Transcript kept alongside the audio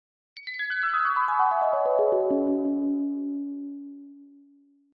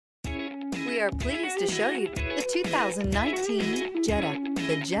We are pleased to show you the 2019 Jetta.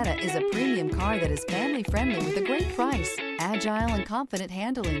 The Jetta is a premium car that is family-friendly with a great price, agile and confident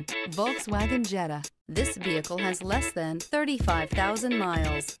handling. Volkswagen Jetta. This vehicle has less than 35,000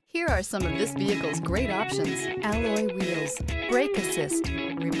 miles. Here are some of this vehicle's great options: alloy wheels, brake assist,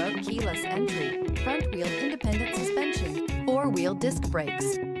 remote keyless entry, front wheel independent suspension, four-wheel disc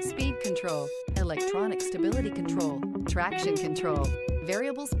brakes, speed control, electronic stability control, traction control,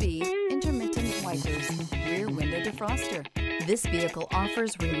 variable speed, intermittent wipers, rear window defroster. This vehicle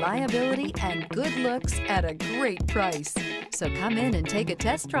offers reliability and good looks at a great price. So come in and take a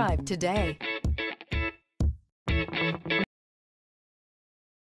test drive today.